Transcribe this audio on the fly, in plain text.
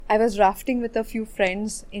I was rafting with a few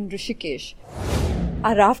friends in Rishikesh.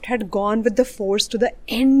 Our raft had gone with the force to the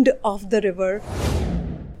end of the river.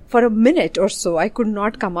 For a minute or so, I could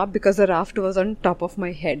not come up because the raft was on top of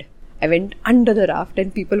my head. I went under the raft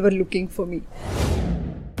and people were looking for me.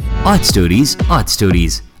 Odd Stories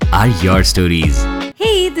are your stories.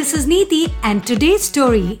 Hey, this is Neeti, and today's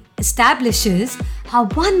story establishes how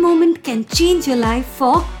one moment can change your life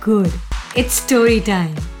for good. It's story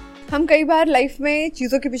time. हम कई बार life में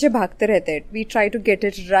चीज़ों के पीछे भागते रहते हैं. We try to get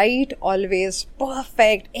it right, always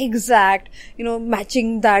perfect, exact,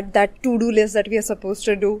 matching that to-do list that we are supposed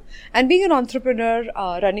to do. And being an entrepreneur,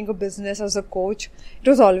 running a business as a coach, it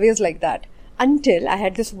was always like that. Until I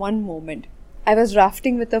had this one moment. I was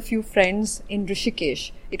rafting with a few friends in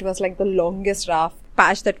Rishikesh. It was like the longest raft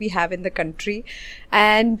patch that we have in the country.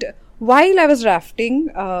 And while I was rafting,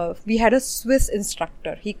 we had a Swiss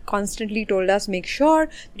instructor. He constantly told us, make sure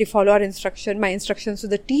that you follow my instructions to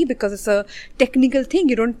the T, because it's a technical thing.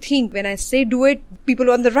 You don't think when I say do it, people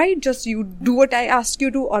on the right, just you do what I ask you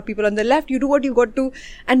to, or people on the left, you do what you got to.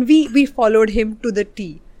 And we followed him to the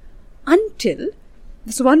T. Until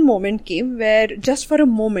this one moment came where just for a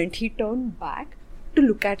moment he turned back to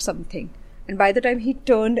look at something. And by the time he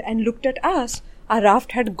turned and looked at us, our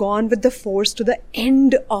raft had gone with the force to the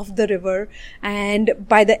end of the river and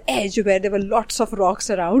by the edge where there were lots of rocks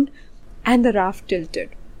around, and the raft tilted.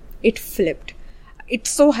 It flipped. It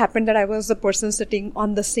so happened that I was the person sitting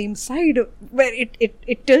on the same side where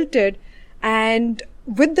it tilted, and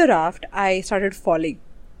with the raft I started falling.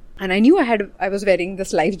 And I knew I was wearing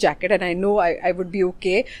this life jacket and I know I would be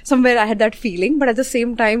okay. Somewhere I had that feeling, but at the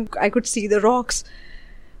same time I could see the rocks.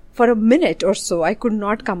 For a minute or so, I could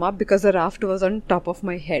not come up because the raft was on top of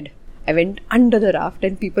my head. I went under the raft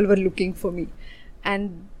and people were looking for me.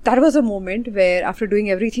 And that was a moment where, after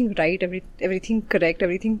doing everything right, everything correct,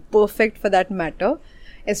 everything perfect for that matter,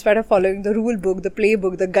 instead of following the rule book, the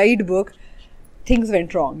playbook, the guidebook, things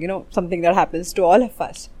went wrong. Something that happens to all of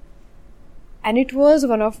us. And it was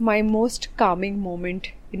one of my most calming moments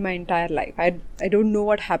in my entire life. I don't know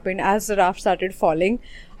what happened. As the raft started falling,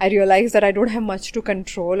 I realized that I don't have much to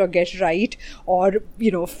control or get right or,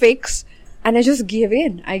 fix. And I just gave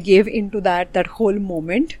in. I gave into that whole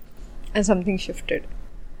moment, and something shifted.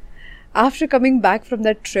 After coming back from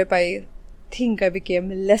that trip, I think I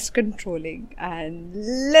became less controlling and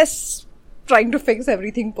less trying to fix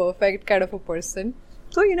everything perfect kind of a person.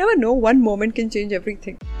 So you never know, one moment can change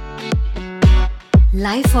everything.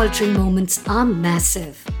 Life-altering moments are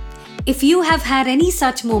massive. If you have had any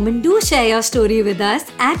such moment, do share your story with us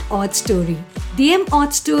at Odd Story. DM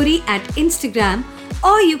Odd Story at Instagram,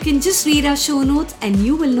 or you can just read our show notes and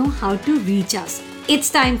you will know how to reach us. It's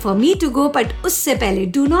time for me to go, but usse pehle,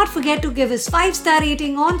 do not forget to give us 5-star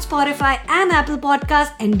rating on Spotify and Apple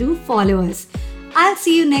Podcasts, and do follow us. I'll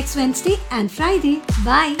see you next Wednesday and Friday.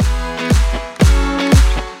 Bye.